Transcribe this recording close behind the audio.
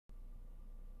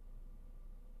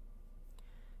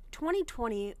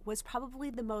2020 was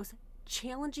probably the most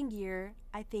challenging year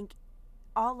I think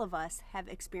all of us have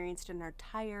experienced in our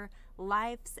entire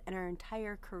lives and our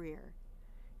entire career.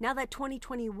 Now that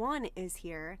 2021 is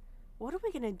here, what are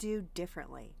we going to do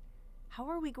differently? How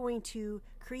are we going to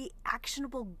create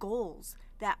actionable goals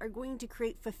that are going to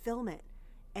create fulfillment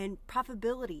and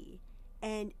profitability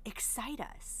and excite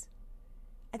us?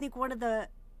 I think one of the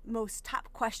most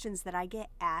top questions that I get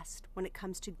asked when it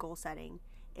comes to goal setting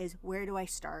is, where do I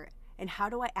start? And how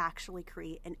do I actually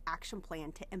create an action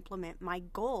plan to implement my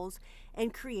goals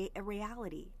and create a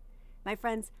reality? My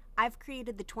friends, I've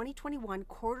created the 2021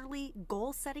 quarterly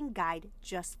goal setting guide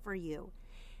just for you.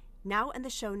 Now in the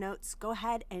show notes, go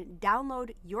ahead and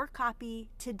download your copy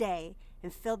today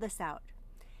and fill this out.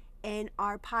 In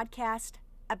our podcast,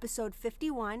 episode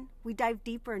 51, we dive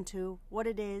deeper into what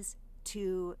it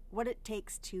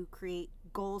takes to create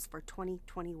goals for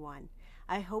 2021.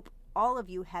 I hope all of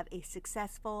you have a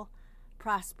successful,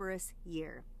 prosperous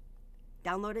year.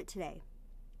 Download it today.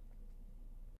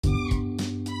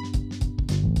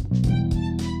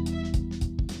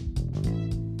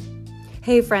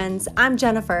 Hey friends, I'm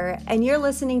Jennifer, and you're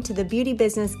listening to the Beauty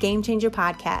Business Game Changer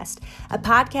Podcast, a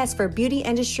podcast for beauty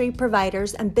industry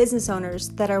providers and business owners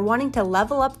that are wanting to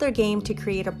level up their game to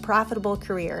create a profitable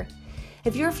career.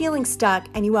 If you're feeling stuck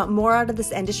and you want more out of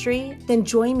this industry, then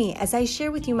join me as I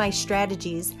share with you my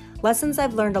strategies, lessons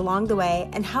I've learned along the way,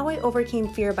 and how I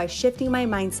overcame fear by shifting my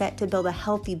mindset to build a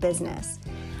healthy business.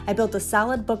 I built a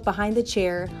solid book behind the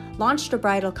chair, launched a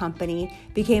bridal company,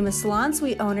 became a salon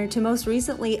suite owner, to most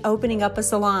recently opening up a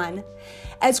salon.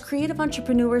 As creative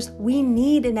entrepreneurs, we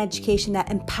need an education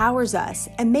that empowers us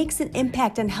and makes an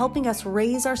impact on helping us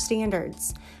raise our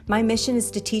standards. My mission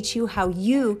is to teach you how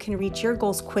you can reach your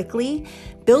goals quickly,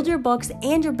 build your books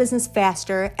and your business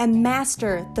faster, and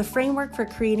master the framework for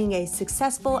creating a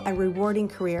successful and rewarding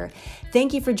career.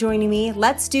 Thank you for joining me.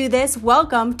 Let's do this.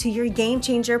 Welcome to your Game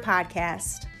Changer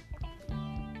Podcast.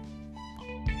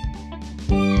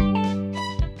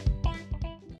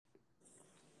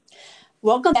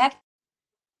 Welcome back to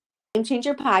the Game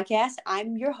Changer Podcast.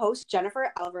 I'm your host,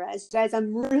 Jennifer Alvarez. Guys,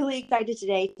 I'm really excited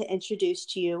today to introduce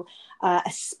to you a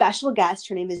special guest.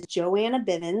 Her name is Joanna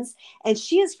Bivens, and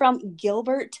she is from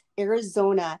Gilbert,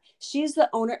 Arizona. She is the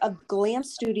owner of Glam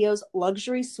Studios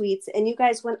Luxury Suites. And you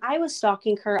guys, when I was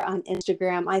stalking her on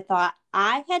Instagram, I thought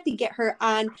I had to get her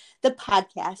on the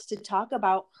podcast to talk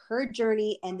about her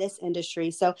journey in this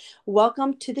industry. So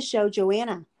welcome to the show,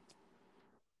 Joanna.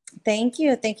 Thank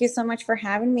you. Thank you so much for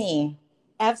having me.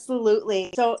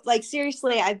 Absolutely. So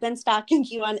seriously, I've been stalking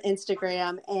you on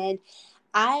Instagram, and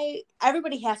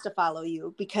everybody has to follow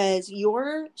you because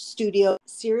your studio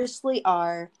seriously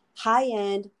are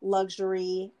high-end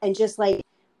luxury, and just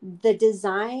the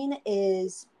design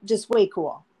is just way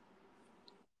cool.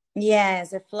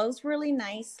 Yes, it flows really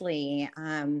nicely.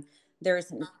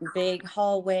 There's big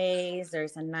hallways.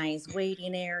 There's a nice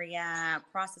waiting area,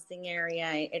 processing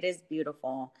area. It is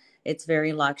beautiful. It's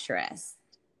very luxurious,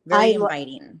 very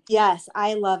inviting. Yes,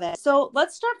 I love it. So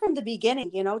let's start from the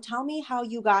beginning. Tell me how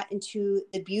you got into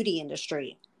the beauty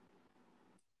industry.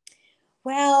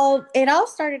 Well, it all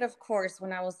started, of course,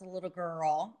 when I was a little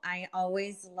girl. I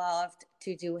always loved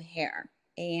to do hair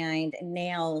and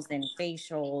nails and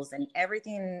facials and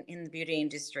everything in the beauty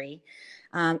industry.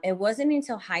 It wasn't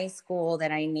until high school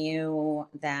that I knew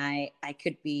that I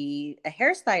could be a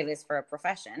hairstylist for a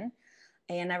profession.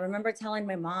 And I remember telling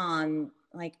my mom,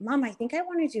 Mom, I think I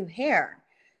want to do hair.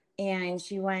 And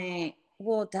she went,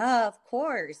 well, duh, of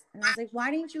course. And I was like,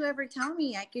 why didn't you ever tell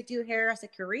me I could do hair as a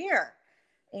career?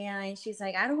 And she's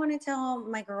like, I don't want to tell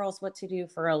my girls what to do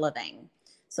for a living.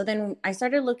 So then I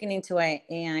started looking into it,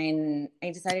 and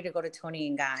I decided to go to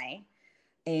Toni & Guy.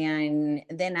 And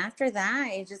then after that,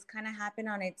 it just kind of happened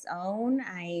on its own.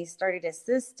 I started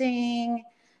assisting,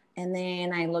 and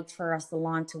then I looked for a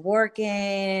salon to work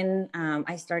in.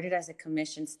 I started as a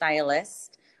commission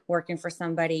stylist, working for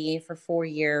somebody for 4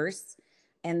 years.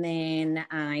 And then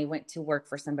I went to work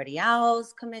for somebody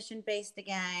else, commission-based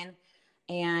again.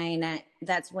 And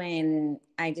that's when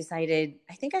I decided,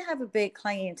 I think I have a big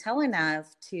clientele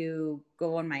enough to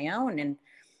go on my own. And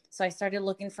so I started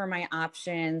looking for my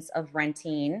options of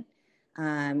renting.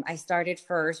 I started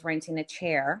first renting a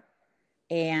chair,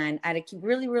 and at a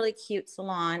really, really cute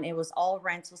salon. It was all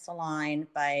rental salon,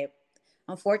 but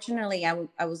unfortunately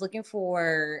I was looking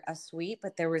for a suite,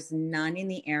 but there was none in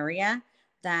the area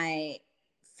that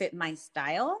fit my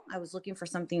style. I was looking for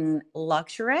something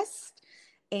luxurious,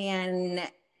 and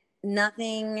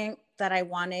nothing that I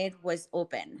wanted was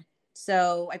open.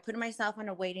 So I put myself on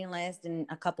a waiting list and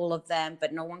a couple of them,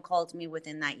 but no one called me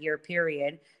within that year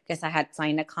period because I had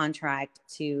signed a contract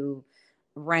to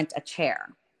rent a chair.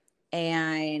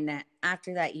 And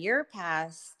after that year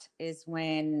passed is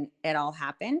when it all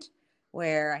happened,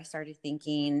 where I started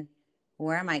thinking,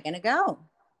 where am I going to go?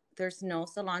 There's no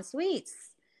salon suites.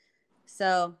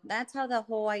 So that's how the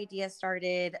whole idea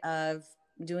started of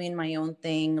doing my own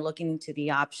thing, looking into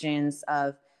the options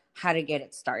of how to get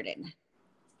it started.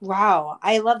 Wow,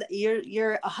 I love that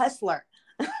you're a hustler.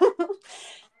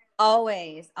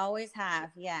 Always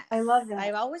have. Yes. I love that.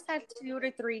 I've always had 2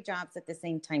 to 3 jobs at the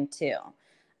same time too.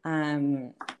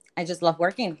 Um, I just love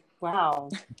working. Wow.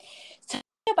 Tell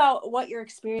me about what your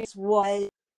experience was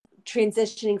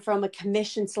transitioning from a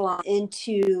commission salon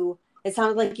into, it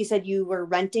sounded like you said you were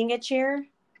renting a chair.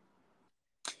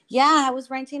 Yeah, I was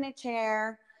renting a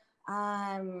chair.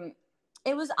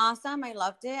 It was awesome. I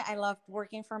loved it. I loved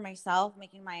working for myself,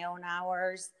 making my own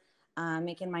hours,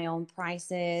 making my own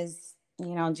prices,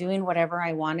 doing whatever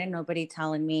I wanted. Nobody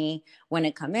telling me when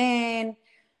to come in.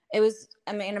 It was,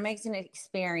 an amazing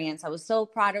experience. I was so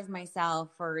proud of myself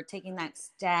for taking that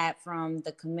step from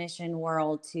the commission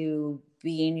world to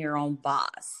being your own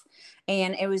boss.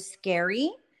 And it was scary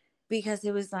because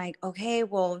it was like, okay,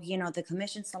 well, the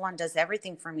commission salon does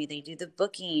everything for me. They do the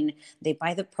booking, they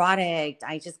buy the product.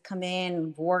 I just come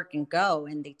in, work, and go,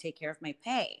 and they take care of my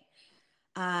pay.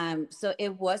 So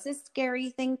it was a scary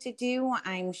thing to do.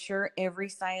 I'm sure every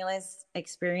stylist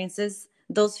experiences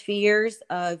those fears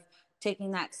of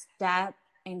taking that step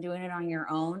and doing it on your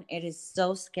own. It is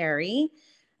so scary,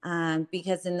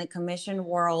 because in the commission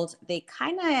world, they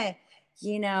kind of,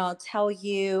 tell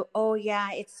you, oh,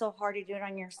 yeah, it's so hard to do it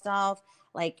on yourself.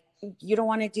 Like, you don't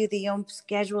want to do the own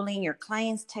scheduling. Your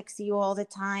clients text you all the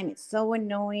time. It's so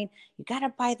annoying. You got to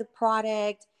buy the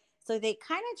product. So they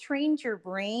kind of trained your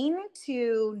brain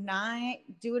to not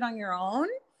do it on your own.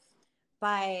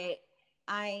 But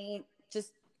I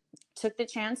just took the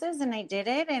chances and I did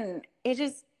it. And it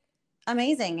is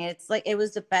amazing. It's like, it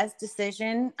was the best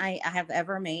decision I have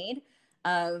ever made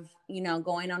of,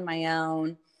 going on my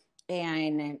own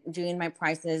and doing my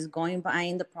prices,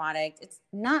 buying the product. It's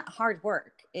not hard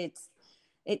work.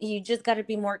 You just got to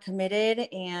be more committed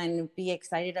and be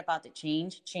excited about the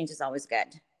change. Change is always good.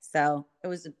 So it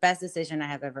was the best decision I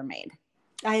have ever made.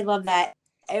 I love that.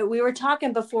 We were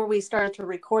talking before we started to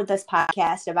record this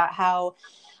podcast about how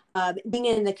being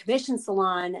in the commission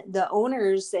salon, the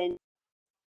owners and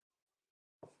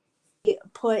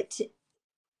put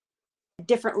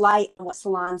different light on what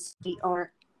salon suite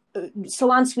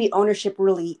ownership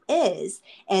really is,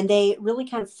 and they really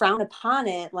kind of frown upon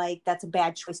it like that's a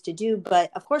bad choice to do, but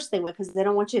of course they would, because they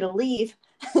don't want you to leave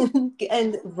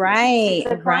and Right, take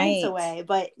their clients right. away.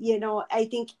 But I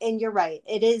think, and you're right,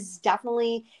 it is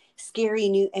definitely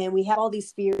scary, and we have all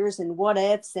these fears and what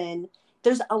ifs, and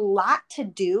there's a lot to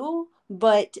do.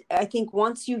 But I think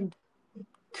once you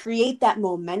create that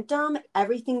momentum,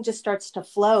 everything just starts to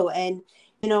flow. And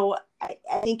I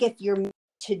think if you're meant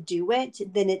to do it,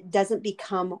 then it doesn't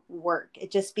become work.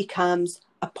 It just becomes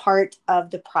a part of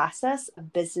the process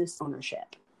of business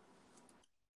ownership.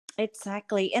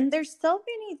 Exactly. And there's so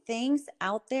many things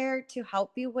out there to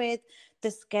help you with the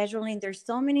scheduling. There's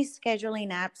so many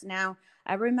scheduling apps now.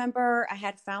 I remember I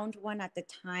had found one at the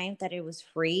time that it was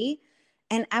free.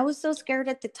 And I was so scared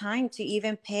at the time to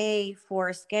even pay for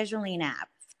a scheduling app,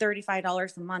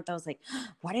 $35 a month. I was like,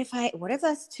 what if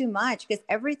that's too much? Because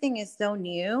everything is so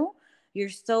new. You're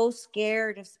so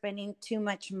scared of spending too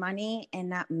much money and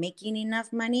not making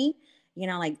enough money,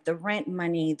 like the rent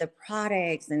money, the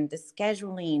products, and the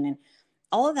scheduling, and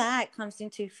all of that comes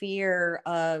into fear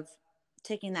of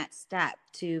taking that step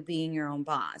to being your own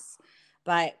boss.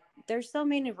 But there's so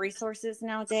many resources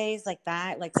nowadays like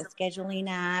that, like the scheduling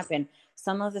app, and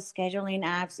some of the scheduling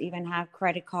apps even have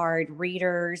credit card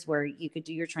readers where you could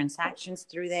do your transactions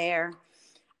through there.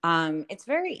 It's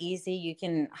very easy. You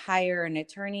can hire an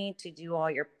attorney to do all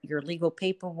your legal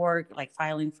paperwork, like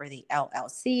filing for the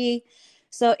LLC.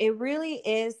 So it really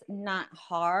is not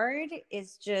hard.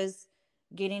 It's just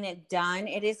getting it done.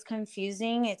 It is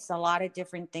confusing. It's a lot of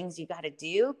different things you got to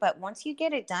do. But once you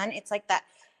get it done, it's like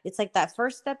that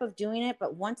first step of doing it.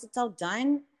 But once it's all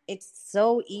done, it's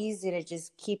so easy to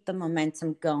just keep the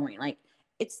momentum going. Like,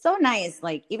 it's so nice.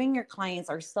 Like, even your clients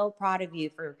are so proud of you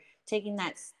for taking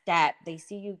that step. They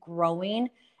see you growing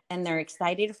and they're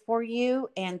excited for you.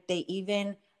 And they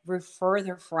even refer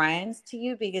their friends to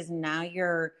you because now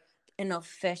you're an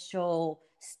official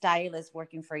stylist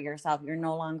working for yourself. You're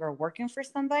no longer working for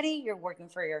somebody, you're working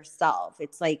for yourself.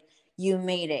 It's like you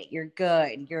made it. You're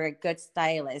good. You're a good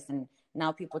stylist. And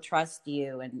now people trust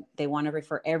you and they want to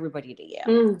refer everybody to you.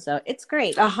 Mm. So it's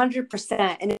great.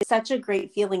 100%. And it's such a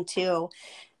great feeling too,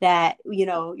 that, you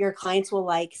know, your clients will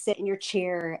like sit in your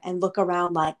chair and look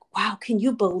around like, wow, can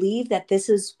you believe that this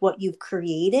is what you've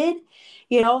created?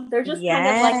 You know, they're just kind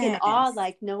of like in awe, Yes.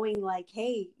 like knowing like,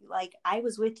 hey, like I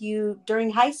was with you during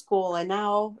high school and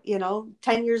now, you know,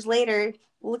 10 years later,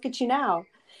 look at you now.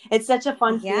 It's such a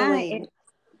fun Yeah, feeling.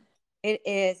 it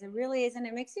is. It really is. And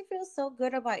it makes you feel so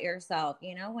good about yourself,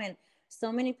 you know, when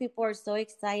so many people are so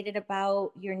excited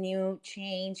about your new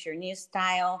change, your new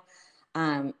style.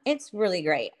 It's really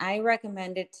great. I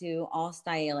recommend it to all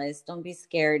stylists. Don't be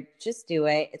scared. Just do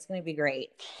it. It's going to be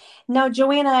great. Now,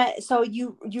 Joanna, so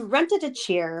you rented a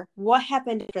chair. What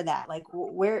happened after that? Like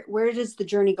where does the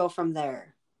journey go from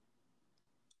there?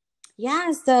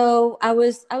 Yeah, so I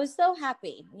was so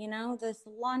happy. You know, the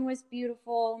salon was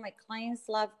beautiful. My clients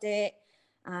loved it.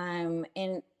 And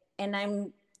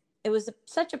I'm it was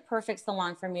such a perfect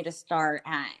salon for me to start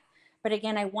at. But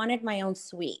again, I wanted my own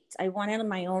suite. I wanted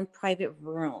my own private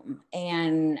room.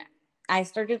 And I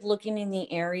started looking in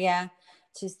the area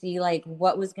to see like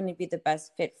what was going to be the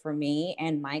best fit for me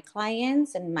and my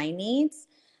clients and my needs.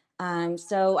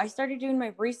 So I started doing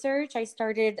my research. I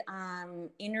started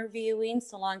interviewing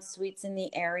salon suites in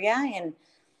the area, and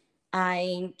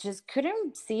I just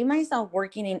couldn't see myself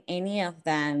working in any of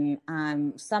them.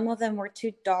 Some of them were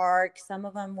too dark. Some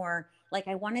of them were like,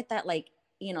 I wanted that, like,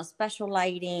 you know, special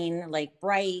lighting, like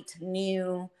bright,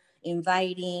 new,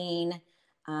 inviting,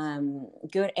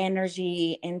 good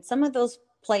energy. And some of those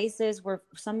places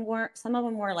some of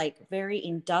them were like very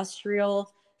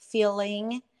industrial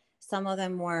feeling. Some of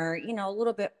them were, you know, a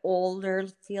little bit older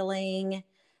feeling.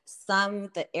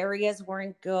 The areas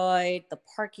weren't good. The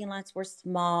parking lots were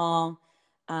small.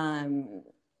 Um,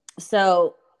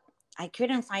 so I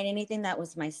couldn't find anything that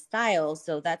was my style.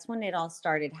 So that's when it all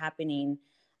started happening.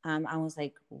 I was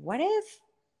like, what if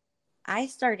I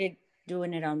started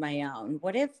doing it on my own?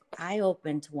 What if I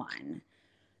opened one?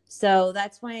 So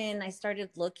that's when I started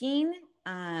looking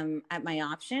at my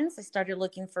options. I started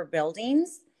looking for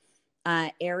buildings,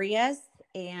 areas,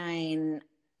 and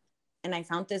I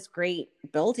found this great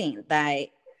building that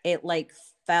it like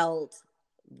felt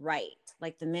right.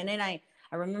 Like the minute I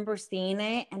remember seeing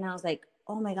it and I was like,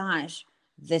 "Oh my gosh,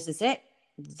 this is it.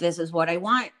 This is what I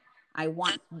want. I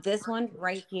want this one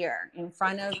right here in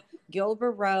front of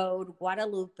Gilbert Road,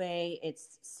 Guadalupe.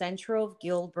 It's central of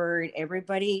Gilbert.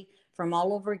 Everybody from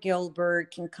all over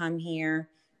Gilbert can come here."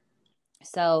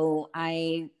 So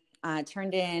I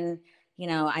turned in, you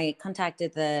know, I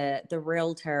contacted the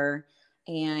realtor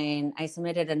and I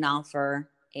submitted an offer,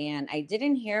 and I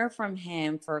didn't hear from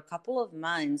him for a couple of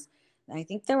months. I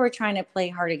think they were trying to play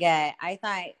hard to get. I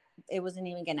thought it wasn't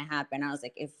even going to happen. I was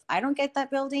like, if I don't get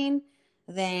that building,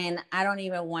 then I don't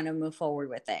even want to move forward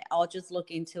with it. I'll just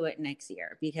look into it next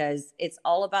year because it's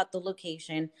all about the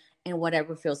location and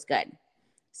whatever feels good.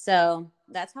 So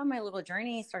that's how my little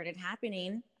journey started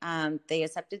happening. They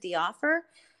accepted the offer,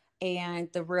 and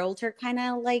the realtor kind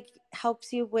of like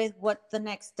helps you with what the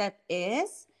next step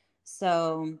is.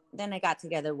 So then I got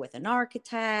together with an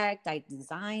architect. I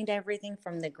designed everything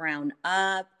from the ground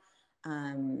up.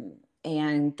 Um,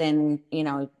 and then, you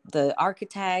know, the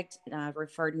architect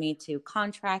referred me to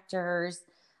contractors.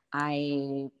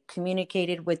 I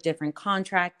communicated with different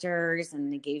contractors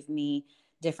and they gave me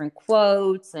different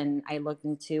quotes, and I looked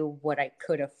into what I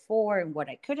could afford and what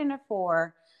I couldn't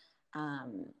afford.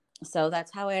 Um, so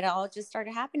that's how it all just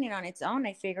started happening on its own.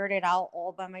 I figured it out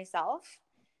all by myself,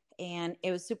 and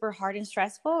it was super hard and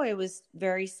stressful. It was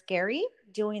very scary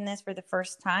doing this for the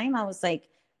first time. I was like,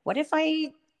 what if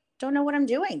I don't know what I'm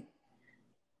doing?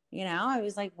 You know, I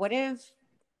was like, what if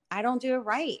I don't do it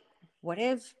right? What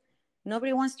if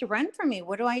nobody wants to rent from me?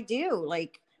 What do I do?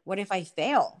 Like, what if I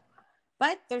fail?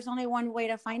 But there's only one way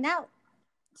to find out.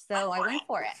 So I went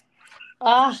for it.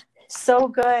 Ah, so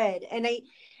good.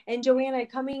 And Joanna,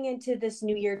 coming into this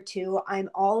new year too,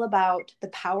 I'm all about the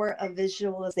power of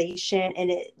visualization, and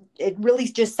it really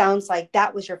just sounds like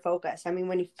that was your focus. I mean,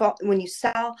 when you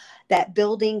saw that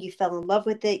building, you fell in love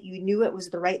with it. You knew it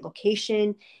was the right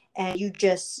location, and you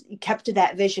kept to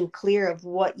that vision clear of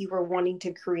what you were wanting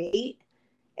to create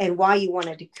and why you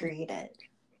wanted to create it.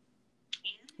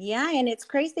 Yeah, and it's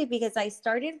crazy because I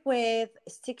started with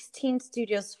 16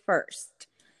 studios first.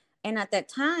 And at that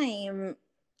time,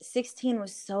 16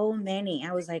 was so many.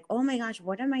 I was like, oh my gosh,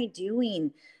 what am I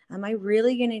doing? Am I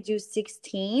really going to do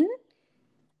 16?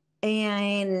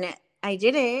 And I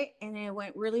did it and it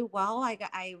went really well.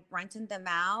 I rented them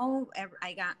out.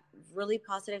 I got really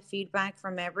positive feedback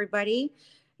from everybody.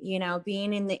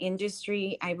 being in the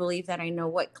industry, I believe that I know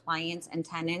what clients and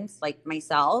tenants like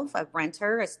myself, a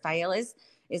renter, a stylist,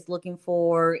 is looking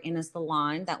for in a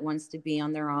salon that wants to be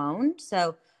on their own.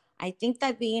 So I think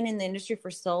that being in the industry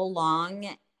for so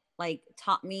long, like,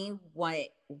 taught me what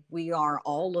we are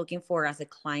all looking for as a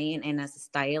client and as a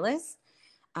stylist.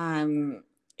 Um,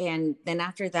 and then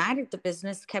after that, the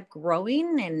business kept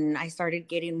growing and I started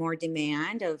getting more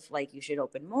demand of like, you should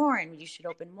open more and you should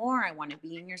open more. I want to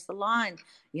be in your salon.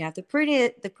 You have the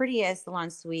prettiest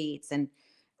salon suites. And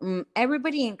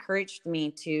everybody encouraged me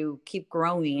to keep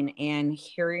growing. And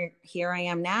here I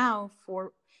am now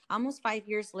for almost 5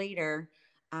 years later,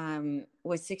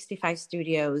 with 65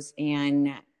 studios,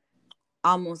 and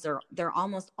they're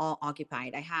almost all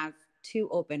occupied. I have two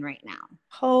open right now.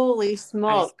 Holy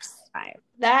smokes.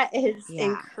 That is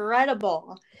Yeah.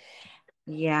 incredible.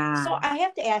 Yeah. So I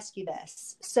have to ask you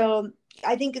this. So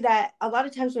I think that a lot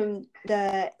of times when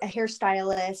a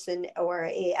hairstylist or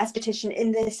a esthetician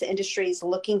in this industry is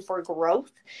looking for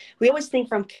growth, we always think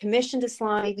from commission to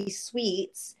salon, maybe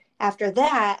suites. After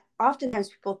that, oftentimes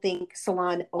people think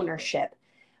salon ownership.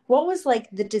 What was like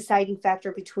the deciding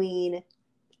factor between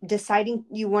deciding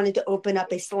you wanted to open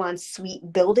up a salon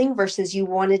suite building versus you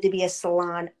wanted to be a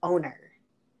salon owner?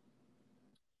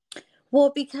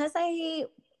 Well, because I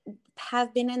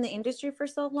have been in the industry for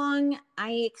so long,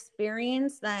 I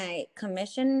experienced the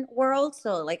commission world.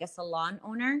 So like a salon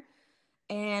owner.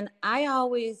 And I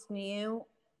always knew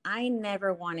I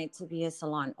never wanted to be a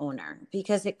salon owner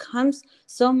because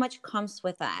so much comes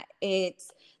with that.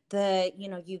 It's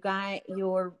you got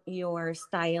your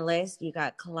stylist, you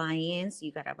got clients, you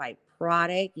got to buy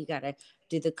product, you got to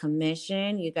do the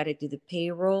commission, you got to do the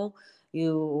payroll.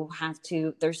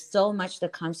 There's so much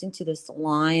that comes into the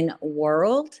salon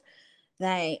world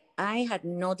that I had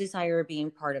no desire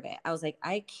being part of it. I was like,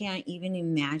 I can't even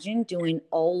imagine doing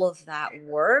all of that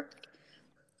work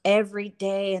every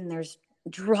day. And there's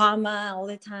drama all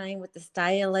the time with the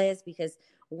stylist because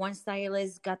one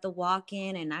stylist got the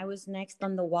walk-in and I was next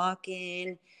on the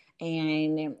walk-in.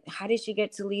 And how did she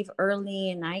get to leave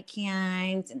early and I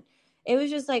can't? And it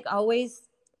was just like always,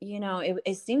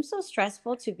 it seems so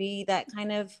stressful to be that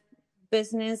kind of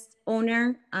business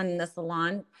owner on the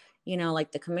salon,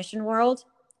 like the commission world.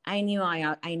 I knew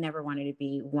I never wanted to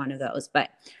be one of those. But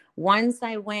once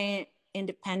I went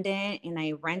independent and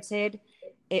I rented,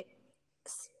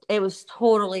 it was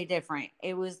totally different.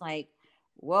 It was like,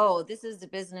 whoa, this is the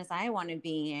business I want to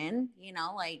be in,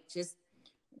 like just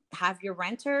have your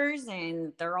renters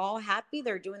and they're all happy.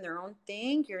 They're doing their own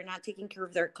thing. You're not taking care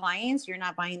of their clients. You're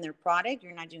not buying their product.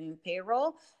 You're not doing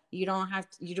payroll. You don't have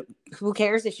to, who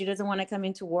cares if she doesn't want to come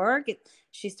into work?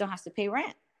 She still has to pay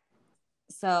rent.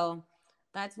 So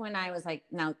that's when I was like,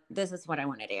 no, this is what I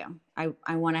want to do.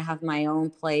 I want to have my own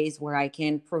place where I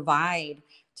can provide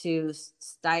to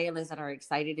stylists that are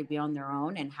excited to be on their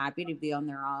own and happy to be on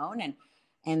their own.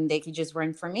 And they can just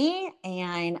run for me.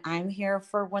 And I'm here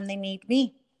for when they need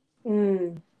me.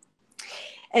 And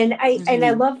I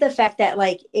love the fact that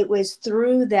like it was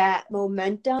through that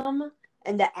momentum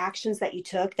and the actions that you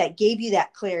took that gave you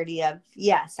that clarity of,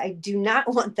 yes, I do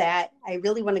not want that. I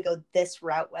really want to go this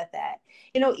route with it.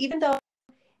 Even though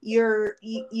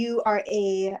you are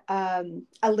a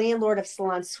landlord of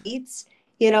salon suites,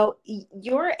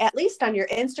 you're, at least on your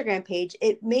Instagram page,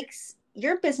 it makes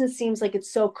your business seems like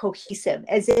it's so cohesive,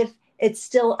 as if it's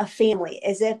still a family,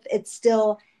 as if it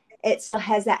still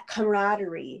has that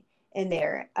camaraderie in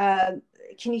there.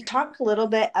 Can you talk a little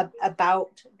bit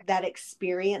about that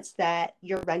experience that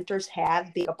your renters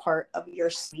have being a part of your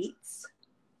suites?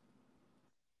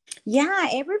 Yeah,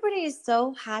 everybody is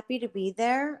so happy to be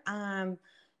there.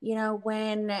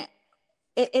 When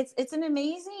it's an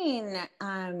amazing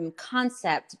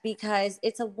concept because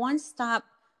it's a one-stop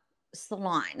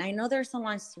salon. I know there's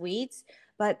salon suites,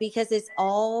 but because it's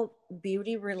all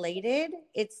beauty related,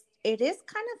 it is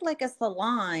kind of like a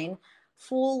salon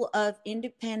full of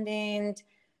independent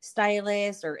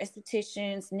stylists or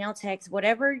estheticians, nail techs,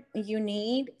 whatever you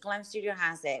need. Glam Studio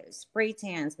has it. Spray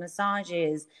tans,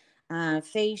 massages,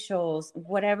 facials,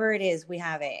 whatever it is, we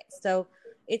have it. So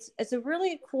it's a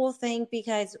really cool thing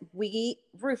because we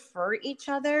refer each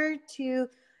other to.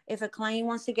 If a client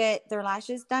wants to get their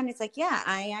lashes done, it's like, yeah,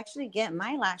 I actually get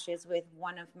my lashes with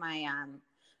one of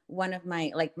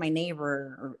my like my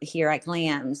neighbor here at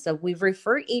Glam. So we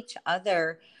refer each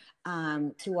other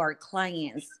to our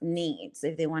clients' needs.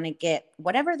 If they want to get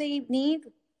whatever they need,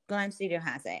 Glam Studio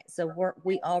has it. So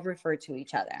we all refer to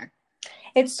each other.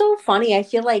 It's so funny. I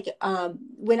feel like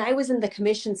when I was in the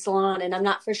commission salon, and I'm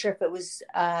not for sure if it was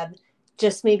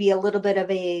just maybe a little bit of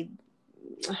a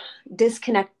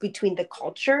disconnect between the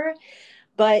culture,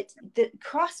 But the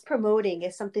cross promoting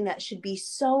is something that should be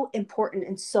so important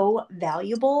and so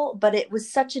valuable. But it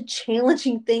was such a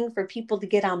challenging thing for people to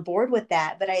get on board with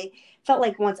that. But I felt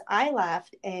like once I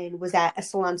left and was at a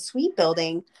salon suite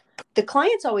building, the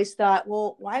clients always thought,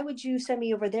 well, why would you send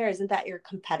me over there? Isn't that your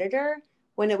competitor?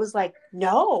 When it was like,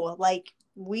 no, like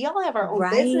we all have our own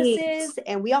Right. businesses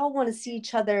and we all want to see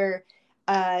each other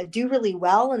do really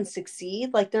well and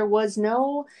succeed. Like there was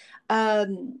no, not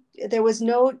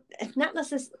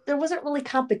necessarily, there wasn't really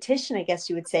competition, I guess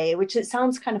you would say, which it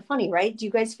sounds kind of funny, right? Do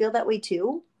you guys feel that way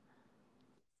too?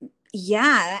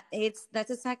 Yeah,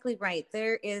 that's exactly right.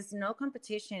 There is no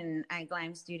competition at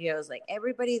Glam Studios. Like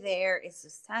everybody there is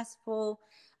successful.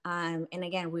 And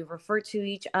again, we refer to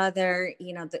each other,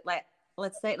 like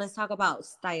let's talk about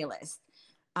stylists.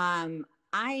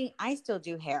 I still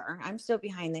do hair. I'm still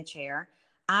behind the chair.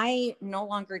 I no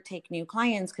longer take new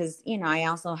clients because I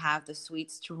also have the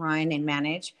suites to run and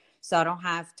manage. So I don't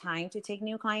have time to take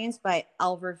new clients, but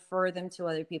I'll refer them to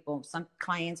other people. Some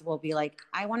clients will be like,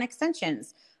 I want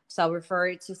extensions. So I'll refer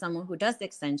it to someone who does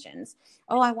extensions.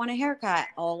 Oh, I want a haircut.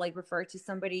 I'll like refer to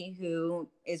somebody who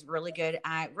is really good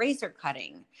at razor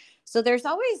cutting. So there's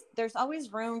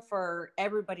always room for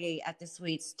everybody at the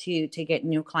suites to get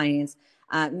new clients.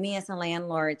 Me as a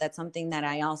landlord, that's something that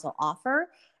I also offer.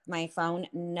 My phone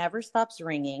never stops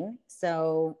ringing.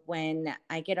 So when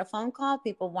I get a phone call,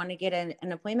 people want to get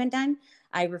an appointment done.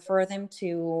 I refer them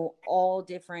to all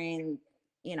different.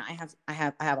 I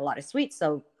have a lot of suites,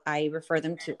 so I refer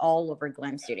them to all over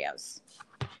Glam Studios.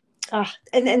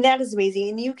 And that is amazing.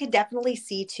 And you could definitely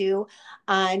see too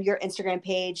on your Instagram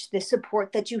page the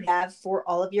support that you have for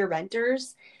all of your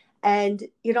renters. And,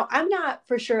 I'm not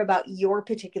for sure about your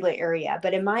particular area,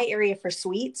 but in my area for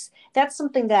suites, that's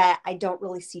something that I don't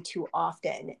really see too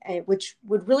often, which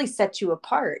would really set you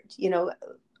apart.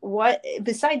 What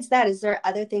besides that, is there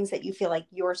other things that you feel like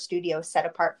your studio set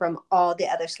apart from all the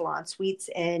other salon suites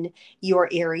in your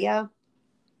area?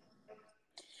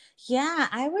 Yeah,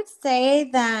 I would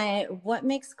say that what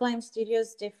makes Glam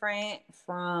Studios different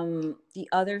from the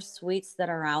other suites that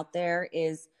are out there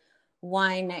is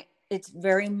one, it's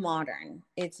very modern.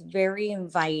 It's very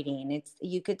inviting.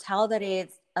 You could tell that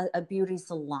it's a beauty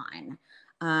salon.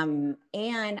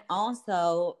 And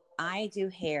also I do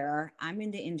hair. I'm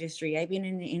in the industry. I've been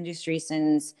in the industry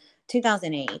since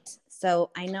 2008.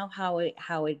 So I know how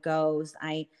it goes.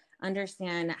 I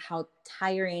understand how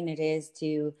tiring it is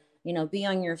to be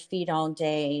on your feet all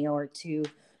day or to,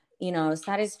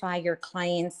 satisfy your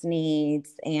clients'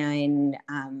 needs. And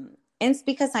it's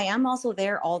because I am also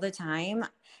there all the time.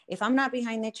 If I'm not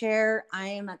behind the chair, I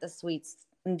am at the suites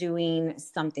doing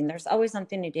something. There's always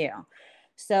something to do.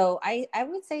 So I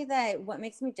would say that what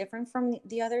makes me different from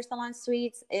the other salon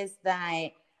suites is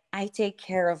that I take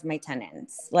care of my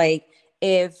tenants. Like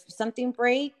if something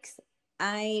breaks,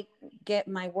 I get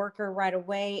my worker right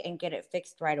away and get it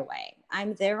fixed right away.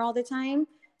 I'm there all the time,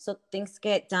 so things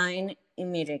get done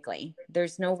immediately.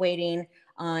 There's no waiting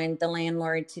on the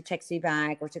landlord to text you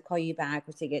back or to call you back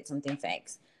or to get something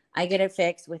fixed. I get it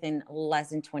fixed within less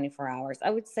than 24 hours. I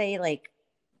would say like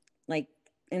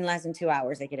in less than 2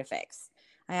 hours I get it fixed.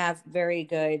 I have very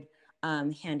good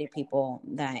handy people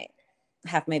that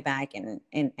have my back and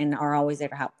are always there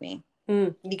to help me.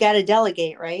 You got to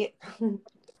delegate, right?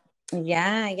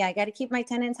 Yeah, I got to keep my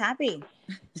tenants happy.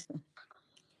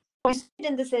 We started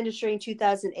in this industry in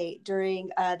 2008 during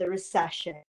the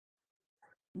recession.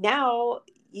 Now,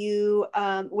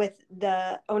 with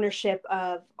the ownership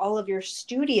of all of your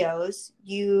studios,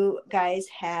 you guys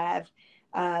have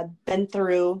been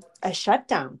through a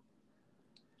shutdown.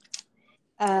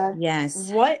 Uh, Yes,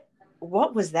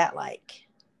 what was that like?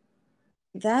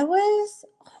 that was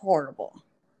horrible.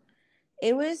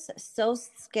 It was so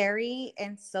scary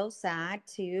and so sad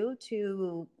too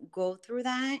to go through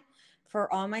that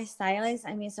for all my stylists.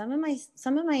 I mean, some of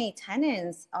my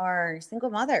tenants are single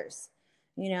mothers,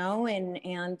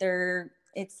 and their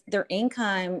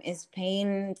income is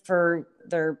paying for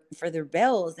their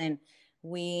bills, and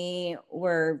we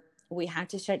were we had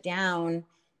to shut down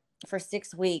for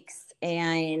 6 weeks,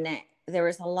 and there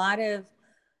was a lot of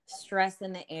stress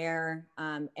in the air.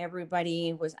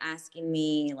 Everybody was asking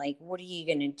me, like, what are you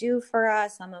going to do for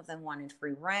us? Some of them wanted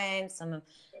free rent.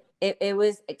 It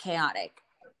was chaotic.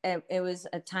 It was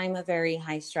a time of very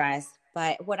high stress.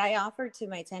 But what I offered to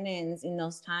my tenants in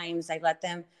those times, I let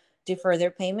them defer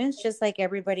their payments just like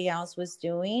everybody else was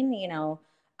doing.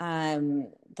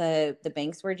 The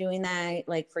banks were doing that,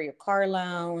 like for your car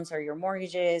loans or your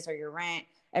mortgages or your rent.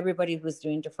 Everybody was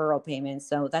doing deferral payments.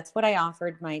 So that's what I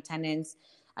offered my tenants.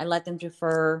 I let them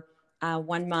defer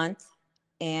 1 month,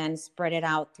 and spread it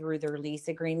out through their lease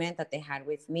agreement that they had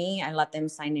with me. I let them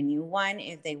sign a new one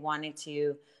if they wanted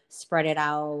to spread it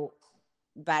out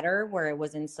better where it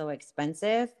wasn't so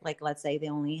expensive. Like, let's say they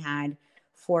only had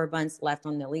 4 months left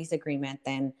on the lease agreement,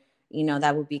 then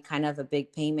that would be kind of a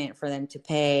big payment for them to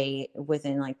pay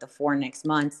within like the 4 next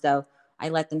months. So I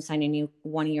let them sign a new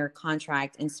 1-year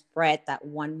contract and spread that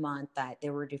 1 month that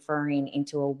they were deferring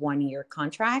into a 1-year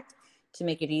contract to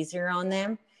make it easier on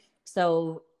them.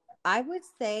 So I would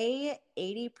say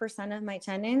 80% of my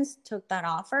tenants took that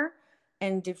offer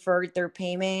and deferred their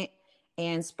payment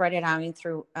and spread it out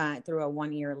through a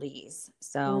 1-year lease.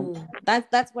 So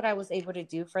that's what I was able to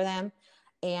do for them.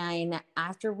 And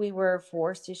after we were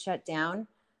forced to shut down,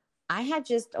 I had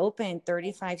just opened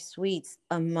 35 suites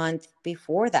a month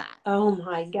before that. Oh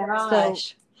my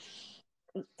gosh.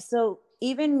 So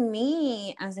even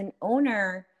me as an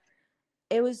owner,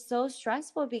 it was so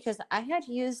stressful because I had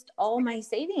used all my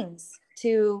savings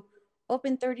to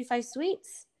open 35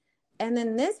 suites. And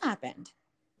then this happened.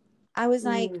 I was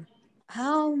like,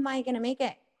 how am I going to make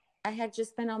it? I had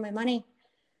just spent all my money.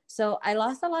 So I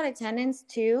lost a lot of tenants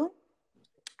too.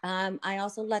 I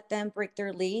also let them break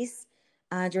their lease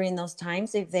during those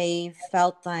times if they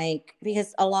felt like,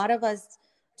 because a lot of us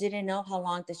didn't know how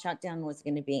long the shutdown was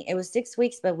going to be. It was 6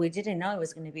 weeks, but we didn't know it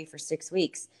was going to be for 6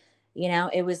 weeks.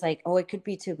 It was like, oh, it could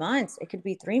be 2 months. It could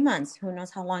be 3 months. Who knows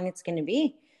how long it's going to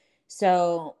be?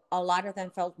 So a lot of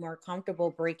them felt more comfortable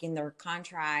breaking their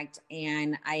contract,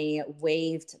 and I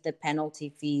waived the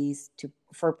penalty fees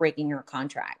for breaking your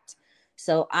contract.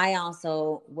 So I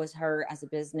also was hurt as a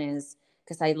business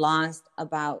because I lost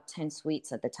about 10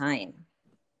 suites at the time.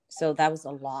 So that was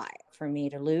a lot for me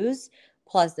to lose,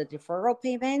 plus the deferral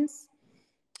payments.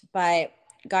 But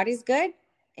God is good,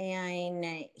 and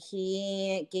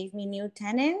he gave me new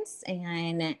tenants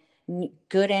and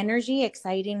good energy,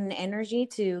 exciting energy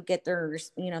to get their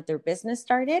business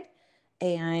started.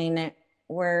 And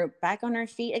we're back on our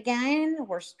feet again.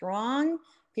 We're strong.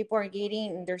 People are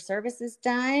getting their services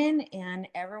done, and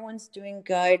everyone's doing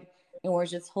good. And we're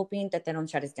just hoping that they don't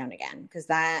shut us down again, because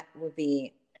that would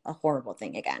be a horrible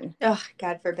thing again. Oh,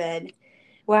 God forbid.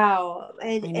 Wow.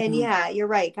 And yeah, you're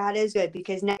right. God is good,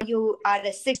 because now out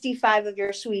of 65 of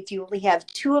your suites, you only have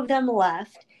 2 of them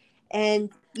left.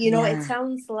 And, it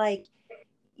sounds like,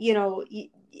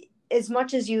 as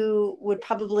much as you would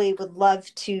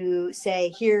love to say,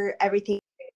 here, everything,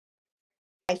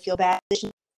 I feel bad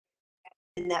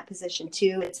in that position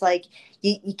too. It's like,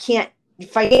 you can't,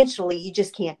 financially, you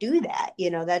just can't do that.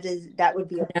 That would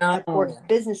be a poor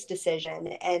business decision.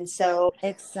 And so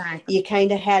exactly, you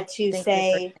kind of had to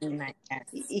say,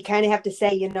 you kind of have to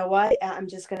say, you know what, I'm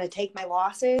just going to take my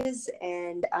losses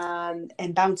and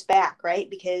bounce back, right?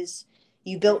 Because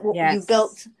you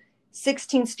built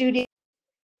 16 studios,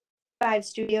 5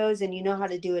 studios, and you know how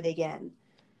to do it again.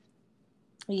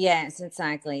 Yes,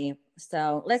 exactly.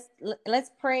 So let's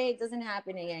pray it doesn't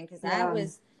happen again, because that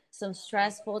was some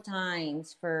stressful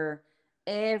times for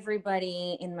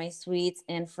everybody in my suites,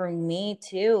 and for me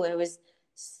too. It was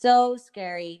so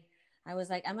scary. I was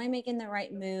like, am I making the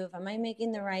right move? Am I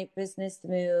making the right business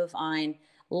move on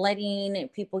letting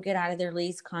people get out of their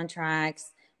lease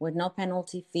contracts with no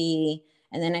penalty fee?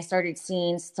 And then I started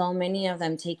seeing so many of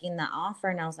them taking the offer,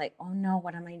 and I was like, oh no,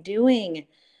 what am I doing?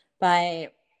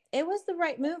 But it was the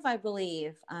right move, I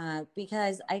believe,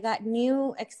 because I got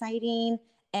new, exciting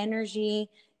energy,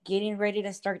 getting ready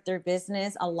to start their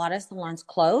business. A lot of salons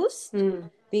closed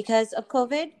because of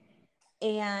COVID.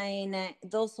 And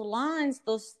those salons,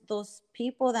 those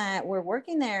people that were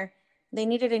working there, they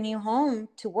needed a new home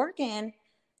to work in,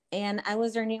 and I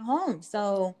was their new home.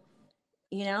 So,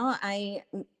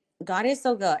 God is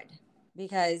so good,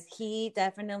 because he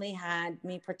definitely had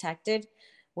me protected,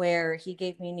 where he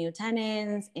gave me new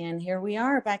tenants, and here we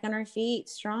are back on our feet,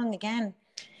 strong again.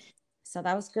 So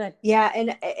that was good. Yeah.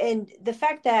 And the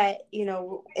fact that,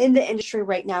 in the industry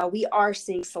right now, we are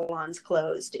seeing salons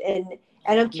closed, and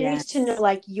I'm curious to know,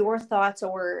 like, your thoughts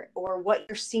or what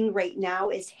you're seeing right now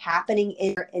is happening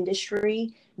in your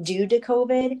industry due to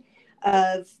COVID,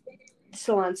 of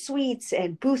salon suites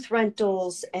and booth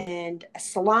rentals and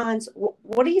salons.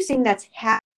 What are you seeing that's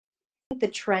happening? The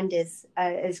trend is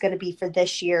going to be for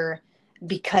this year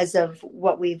because of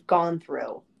what we've gone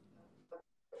through.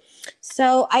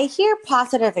 So I hear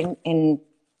positive and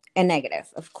negative,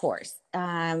 of course.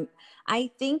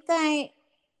 I think that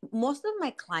most of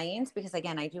my clients, because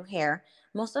again, I do hair,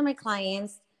 most of my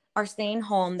clients are staying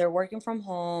home. They're working from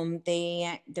home.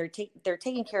 They're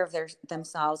taking care of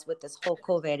themselves with this whole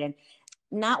COVID. And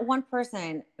not one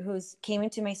person who's came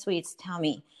into my suites tell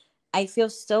me, I feel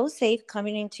so safe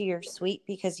coming into your suite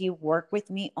because you work with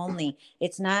me only.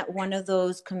 It's not one of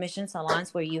those commission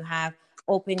salons where you have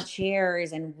open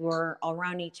chairs and we're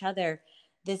around each other.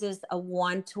 This is a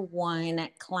one-to-one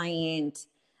client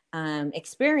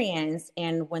experience.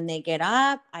 And when they get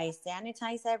up, I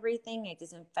sanitize everything, I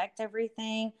disinfect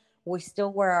everything. We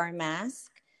still wear our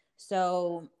mask.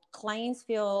 So clients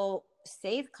feel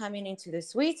safe coming into the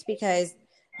suites because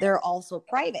they're also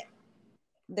private.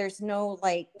 There's no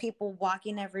like people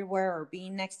walking everywhere or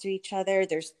being next to each other.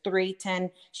 There's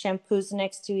 310 shampoos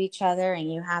next to each other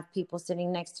and you have people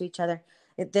sitting next to each other.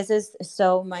 This is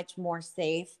so much more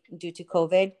safe due to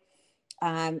COVID.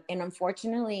 And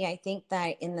unfortunately, I think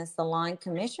that in the salon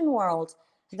commission world,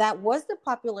 that was the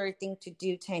popular thing to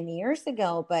do 10 years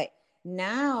ago. But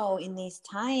now in these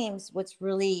times, what's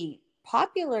really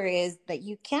popular is that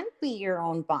you can't be your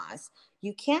own boss.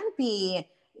 You can't be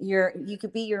you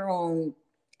could be your own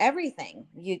everything.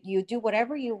 You do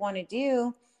whatever you want to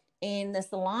do. In the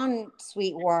salon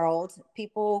suite world,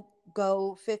 people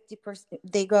go 50%,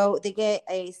 they get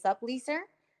a subleaser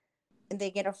and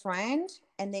they get a friend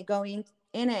and they go in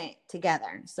it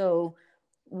together. So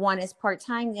one is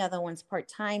part-time, the other one's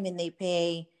part-time, and they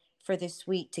pay for the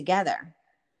suite together.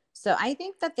 So I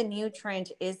think that the new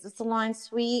trend is the salon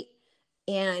suite.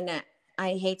 And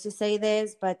I hate to say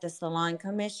this, but the salon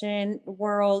commission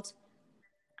world,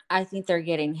 I think they're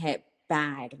getting hit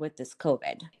bad with this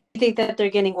COVID. You think that they're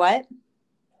getting what?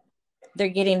 They're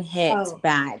getting hit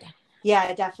bad.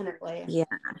 Yeah, definitely. Yeah,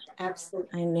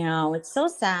 absolutely. I know. It's so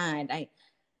sad.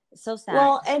 So sad.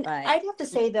 Well, and I'd have to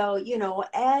say though,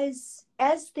 as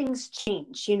things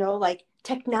change, like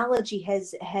technology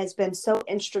has been so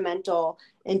instrumental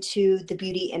into the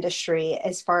beauty industry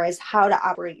as far as how to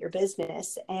operate your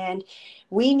business, and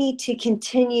we need to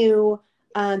continue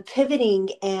pivoting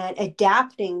and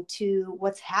adapting to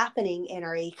what's happening in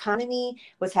our economy,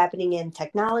 what's happening in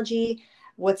technology,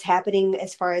 what's happening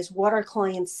as far as what are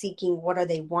clients seeking, what are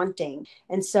they wanting.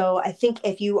 And so I think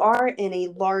if you are in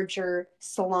a larger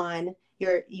salon,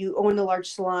 you own a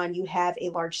large salon, you have a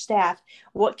large staff,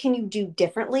 what can you do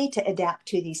differently to adapt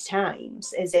to these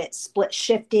times? Is it split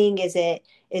shifting? Is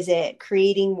it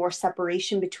creating more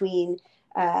separation between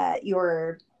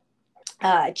your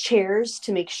chairs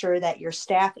to make sure that your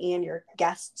staff and your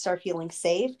guests are feeling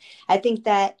safe? I think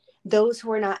that those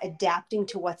who are not adapting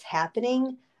to what's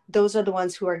happening, those are the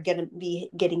ones who are going to be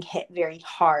getting hit very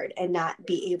hard and not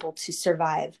be able to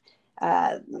survive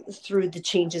through the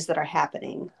changes that are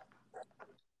happening.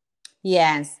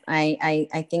 Yes,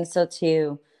 I think so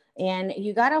too. And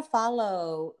you got to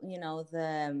follow,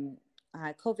 the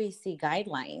COVIDC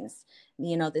guidelines,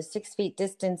 the 6 feet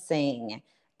distancing,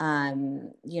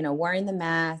 wearing the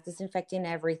mask, disinfecting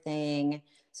everything.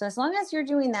 So as long as you're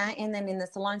doing that, and then in the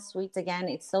salon suites, again,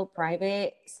 it's so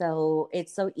private. So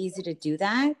it's so easy to do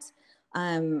that.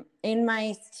 In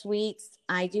my suites,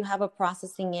 I do have a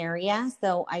processing area.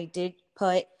 So I did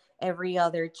put every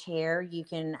other chair, you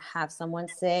can have someone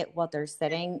sit while they're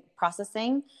sitting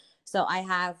processing. So I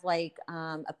have like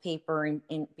a paper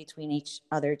in between each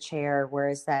other chair where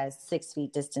it says 6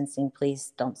 feet distancing,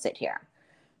 please don't sit here.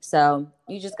 So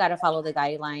you just got to follow the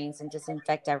guidelines and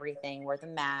disinfect everything, wear the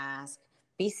mask,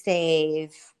 be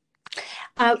safe.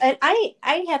 And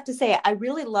I have to say, I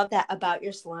really love that about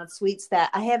your salon suites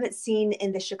that I haven't seen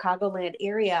in the Chicagoland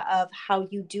area, of how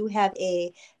you do have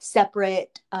a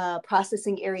separate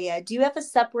processing area. Do you have a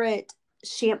separate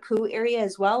shampoo area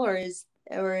as well, or is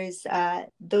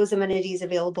those amenities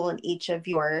available in each of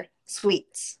your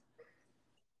suites?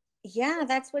 Yeah,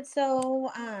 that's what's so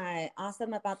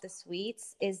awesome about the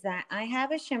suites is that I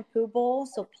have a shampoo bowl.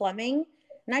 So plumbing,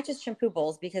 not just shampoo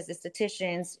bowls, because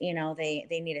estheticians,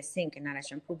 they need a sink and not a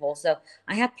shampoo bowl. So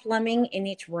I have plumbing in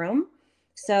each room.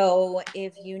 So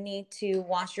if you need to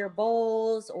wash your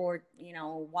bowls or,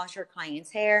 wash your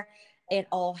client's hair, it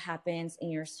all happens in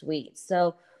your suite.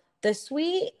 So the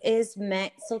suite is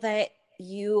meant so that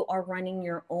you are running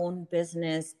your own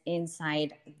business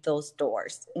inside those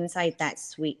doors, inside that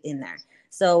suite in there.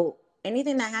 So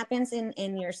anything that happens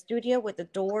in your studio with the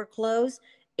door closed,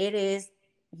 it is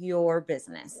your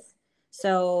business.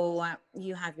 So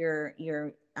you have your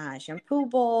shampoo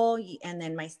bowl, and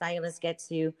then my stylist gets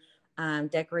to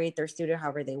decorate their studio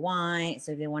however they want.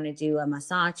 So if they want to do a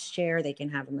massage chair, they can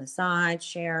have a massage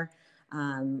chair,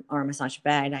 or a massage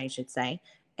bed, I should say.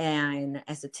 And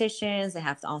estheticians, they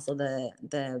have also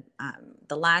the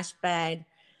lash bed.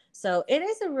 So it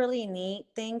is a really neat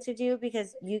thing to do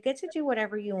because you get to do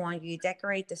whatever you want. You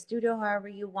decorate the studio however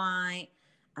you want.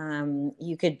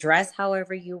 You could dress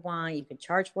however you want. You could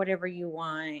charge whatever you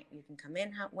want. You can come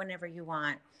in whenever you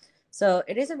want. So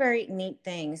it is a very neat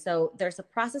thing. So there's a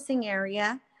processing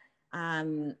area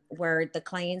where the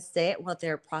clients sit while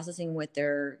they're processing with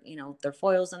their, their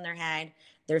foils on their head.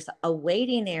 There's a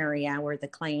waiting area where the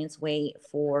clients wait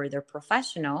for their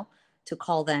professional to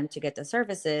call them to get the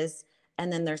services.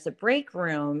 And then there's a break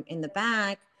room in the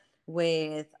back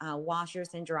with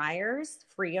washers and dryers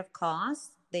free of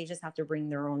cost. They just have to bring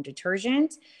their own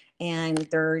detergent, and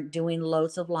they're doing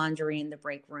loads of laundry in the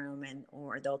break room, and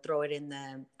or they'll throw it in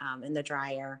the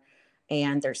dryer.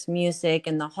 And there's music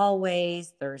in the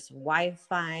hallways. There's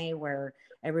Wi-Fi where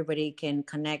everybody can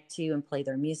connect to and play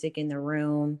their music in the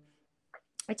room.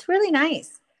 It's really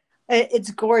nice.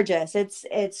 It's gorgeous. It's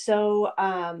so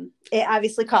it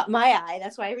obviously caught my eye.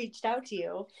 That's why I reached out to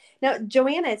you. Now,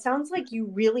 Joanna, it sounds like you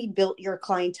really built your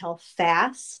clientele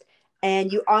fast,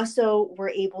 and you also were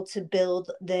able to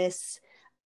build this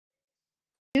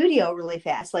studio really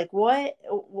fast. Like, what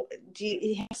do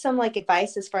you have some like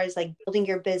advice as far as like building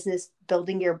your business,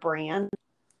 building your brand?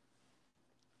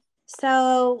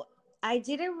 So I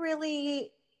didn't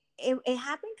really. It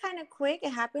happened kind of quick.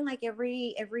 It happened like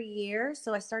every year.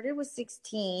 So I started with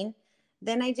 16,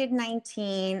 then I did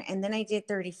 19, and then I did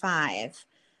 35.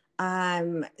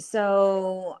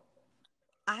 So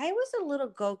I was a little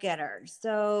go-getter.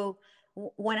 So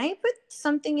when I put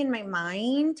something in my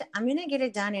mind, I'm going to get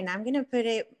it done, and I'm going to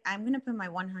put my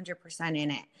 100% in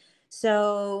it.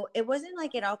 So it wasn't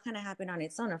like it all kind of happened on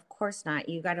its own. Of course not.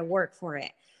 You got to work for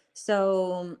it.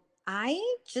 So I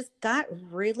just got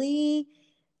really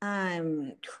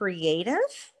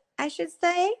creative, I should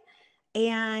say.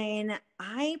 And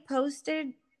I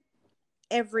posted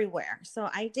everywhere. So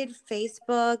I did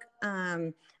Facebook.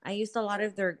 I used a lot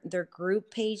of their group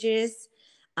pages.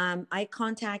 I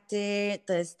contacted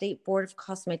the State Board of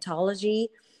Cosmetology,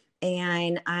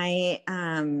 and I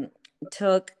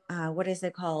took what is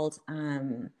it called?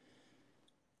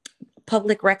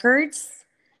 Public records,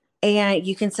 and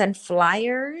you can send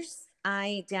flyers.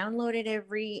 I downloaded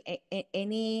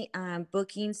any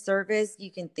booking service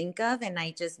you can think of, and I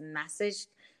just messaged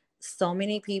so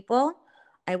many people.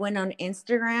 I went on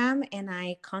Instagram and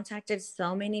I contacted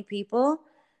so many people.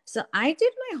 So I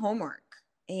did my homework,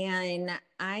 and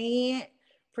I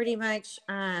pretty much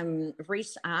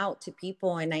reached out to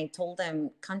people, and I told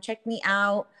them, come check me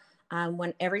out.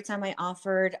 When every time I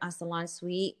offered a salon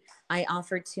suite, I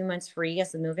offered 2 months free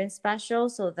as a move-in special.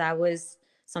 So that was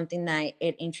something that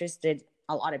it interested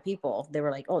a lot of people. They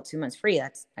were like, "Oh, 2 months free.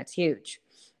 That's huge."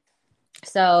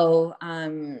 So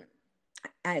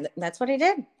that's what I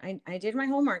did. I did my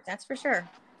homework. That's for sure.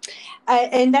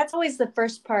 And that's always the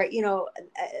first part,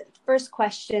 first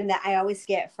question that I always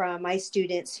get from my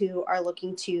students who are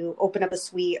looking to open up a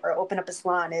suite or open up a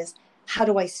salon is, how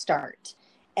do I start?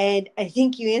 And I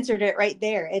think you answered it right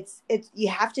there. It's you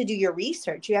have to do your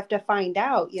research. You have to find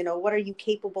out, what are you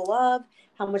capable of?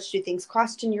 How much do things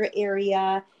cost in your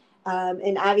area?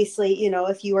 And obviously,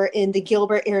 if you are in the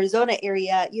Gilbert, Arizona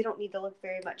area, you don't need to look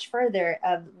very much further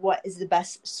of what is the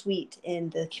best suite in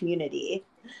the community.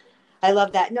 I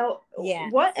love that. No, Yeah.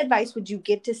 What advice would you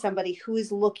give to somebody who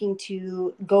is looking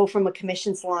to go from a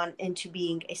commission salon into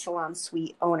being a salon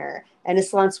suite owner and a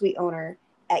salon suite owner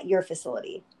at your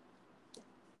facility?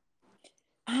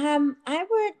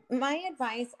 My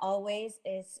advice always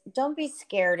is, don't be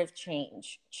scared of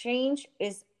change. Change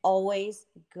is always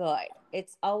good.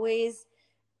 It's always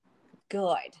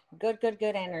good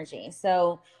energy.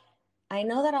 So I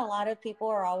know that a lot of people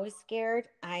are always scared.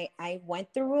 I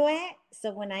went through it.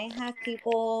 So when I have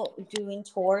people doing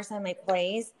tours on my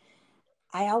place,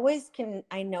 I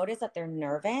notice that they're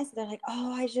nervous. They're like,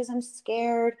 "Oh, I'm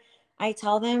scared." I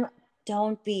tell them,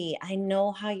 don't be. I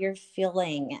know how you're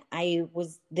feeling. I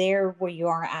was there where you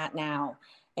are at now,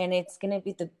 and it's going to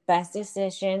be the best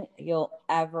decision you'll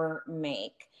ever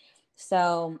make.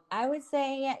 So I would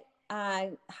say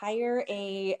hire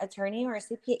a attorney or a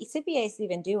CPA. CPAs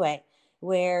even do it,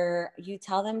 where you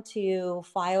tell them to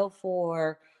file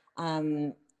for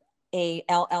a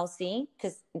LLC,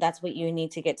 because that's what you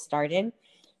need to get started.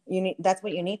 That's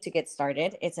what you need to get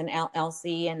started. It's an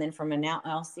LLC, and then from an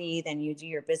LLC, then you do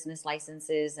your business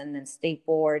licenses and then state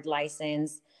board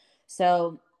license.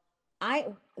 So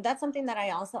that's something that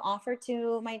I also offer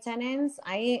to my tenants.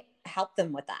 I help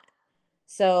them with that.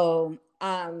 So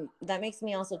that makes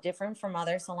me also different from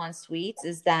other salon suites,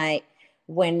 is that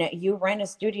when you rent a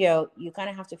studio, you kind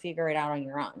of have to figure it out on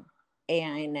your own.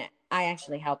 And I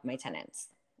actually help my tenants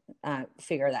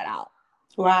figure that out.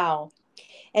 Wow.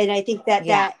 And I think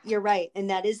that you're right. And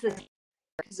that is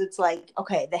because it's like,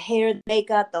 okay, the hair, the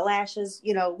makeup, the lashes,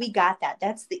 we got that.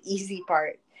 That's the easy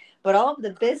part. but all of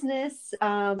the business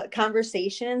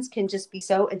conversations can just be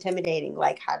so intimidating.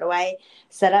 Like, how do I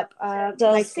set up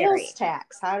So my scary. sales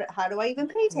tax? How do I even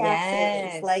pay taxes?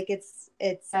 Yes. Like, it's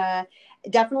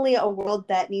definitely a world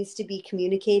that needs to be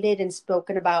communicated and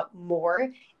spoken about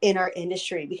more in our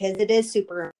industry, because it is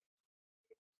super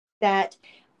that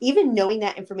even knowing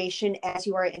that information as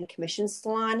you are in a commission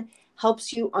salon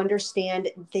helps you understand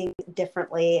things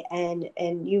differently, and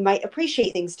you might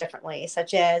appreciate things differently,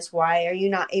 such as, why are you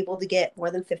not able to get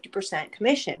more than 50%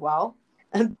 commission? Well,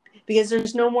 because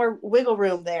there's no more wiggle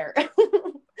room there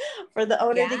for the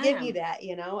owner to give Yeah. you that,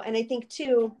 and I think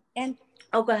too. And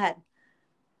Oh, go ahead.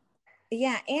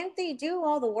 yeah, and they do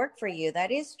all the work for you.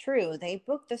 That is true. They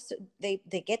book they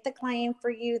get the client for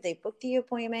you. They book the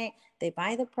appointment. They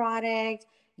buy the product.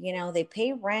 They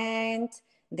pay rent.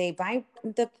 They buy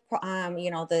the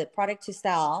product to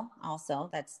sell. Also,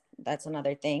 that's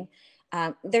another thing.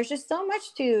 There's just so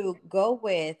much to go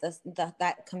with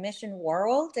that commission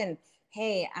world. And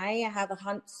hey, I have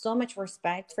so much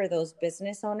respect for those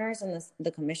business owners and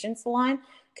the commission salon,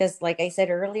 because, like I said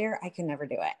earlier, I could never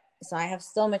do it. So I have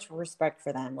so much respect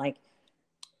for them. Like,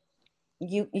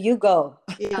 you go.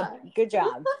 Yeah. Good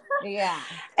job. Yeah.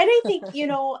 And I think,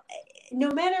 no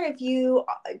matter if you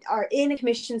are in a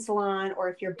commission salon, or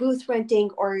if you're booth renting,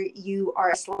 or you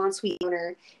are a salon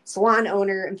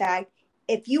owner, in fact,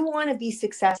 if you want to be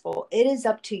successful, it is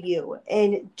up to you.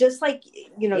 And just like,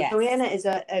 Yes. Joanna is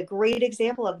a great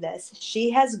example of this.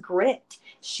 She has grit.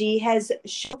 She has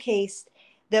showcased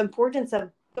the importance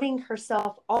of putting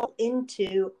herself all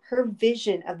into her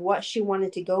vision of what she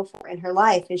wanted to go for in her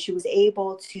life. And she was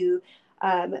able to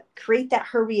create that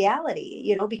her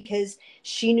reality, because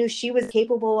she knew she was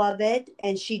capable of it,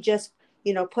 and she just,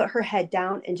 put her head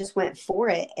down and just went for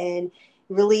it, and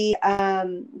really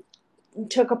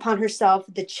took upon herself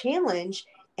the challenge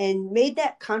and made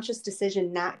that conscious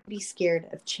decision not to be scared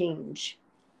of change.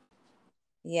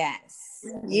 Yes.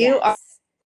 You are.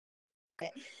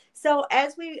 Yes. So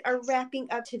as we are wrapping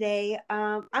up today,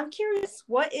 I'm curious,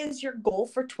 what is your goal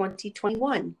for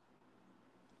 2021?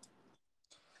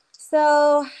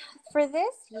 So for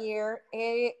this year,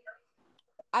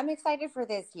 I'm excited for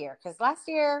this year because last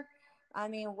year, I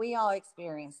mean, we all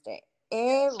experienced it.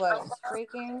 It was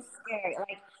freaking scary.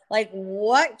 Like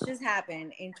what just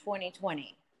happened in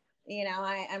 2020?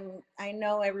 I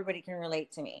know everybody can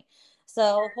relate to me.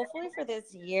 So hopefully for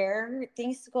this year,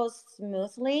 things go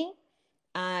smoothly.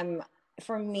 Um,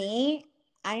 for me,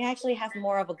 I actually have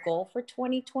more of a goal for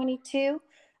 2022.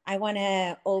 I would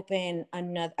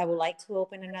like to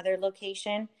open another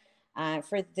location.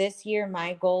 For this year,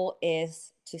 my goal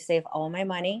is to save all my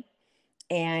money.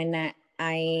 And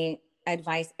I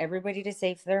advise everybody to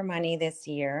save their money this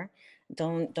year.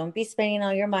 Don't be spending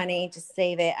all your money. Just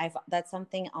save it. That's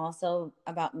something also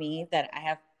about me that I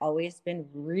have always been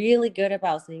really good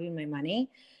about, saving my money.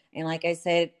 And like I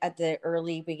said at the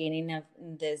early beginning of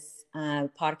this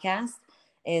podcast,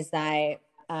 is that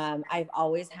I've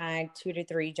always had 2 to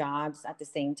 3 jobs at the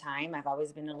same time. I've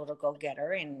always been a little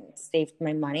go-getter and saved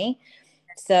my money.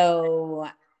 So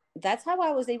that's how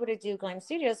I was able to do Glam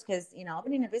Studios, because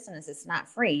opening a business is not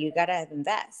free. You gotta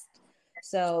invest.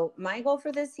 So my goal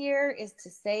for this year is to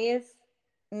save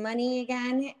money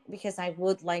again, because I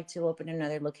would like to open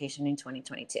another location in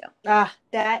 2022. Ah,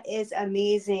 that is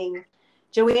amazing.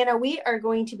 Joanna, we are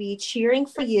going to be cheering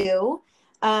for you.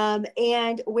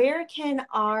 And where can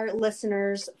our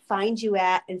listeners find you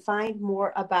at and find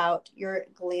more about your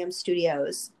Glam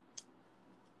Studios?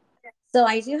 So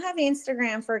I do have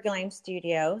Instagram for Glam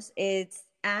Studios. It's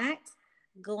at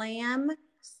Glam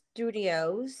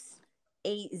Studios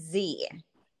AZ.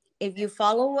 If you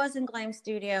follow us in Glam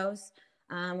Studios,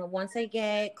 once I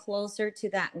get closer to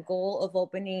that goal of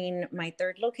opening my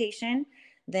third location,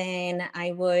 then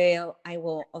I will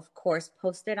of course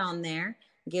post it on there,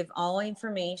 give all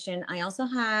information. I also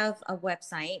have a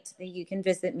website that you can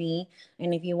visit me,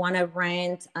 and if you want to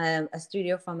rent a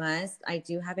studio from us, I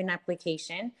do have an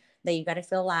application that you got to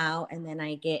fill out, and then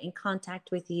I get in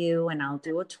contact with you, and I'll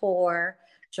do a tour,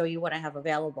 show you what I have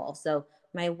available. So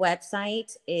my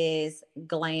website is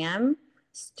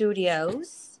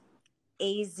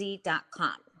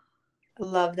glamstudiosaz.com.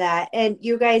 Love that. And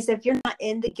you guys, if you're not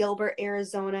in the Gilbert,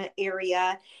 Arizona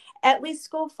area, at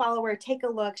least go follow her. Take a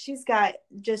look. She's got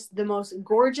just the most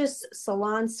gorgeous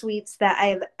salon suites that I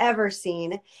have ever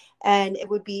seen. And it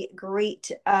would be a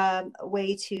great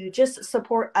way to just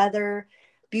support other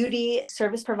beauty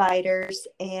service providers,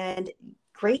 and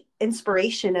great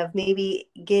inspiration of maybe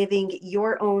giving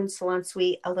your own salon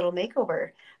suite a little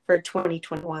makeover for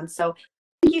 2021. So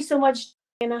thank you so much,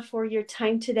 Anna, for your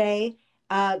time today.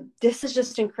 This is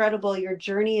just incredible. Your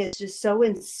journey is just so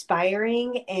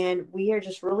inspiring, and we are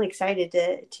just really excited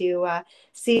to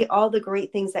see all the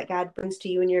great things that God brings to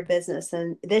you in your business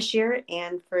and this year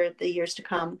and for the years to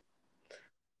come.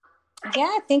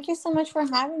 Yeah, thank you so much for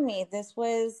having me. This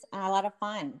was a lot of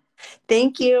fun.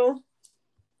 Thank you.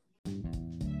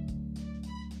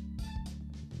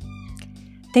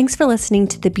 Thanks for listening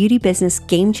to the Beauty Business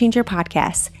Game Changer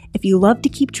podcast. If you love to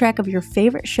keep track of your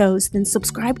favorite shows, then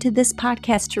subscribe to this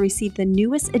podcast to receive the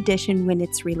newest edition when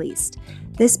it's released.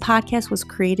 This podcast was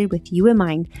created with you in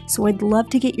mind, so I'd love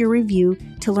to get your review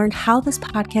to learn how this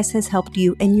podcast has helped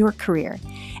you in your career.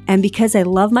 And because I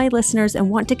love my listeners and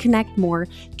want to connect more,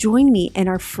 join me in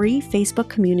our free Facebook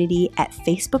community at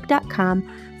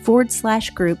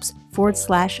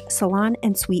facebook.com/groups/salon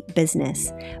and suite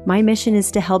business. My mission is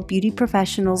to help beauty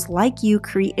professionals like you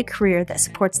create a career that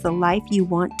supports the life you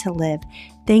want to live.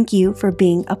 Thank you for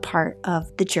being a part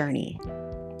of the journey.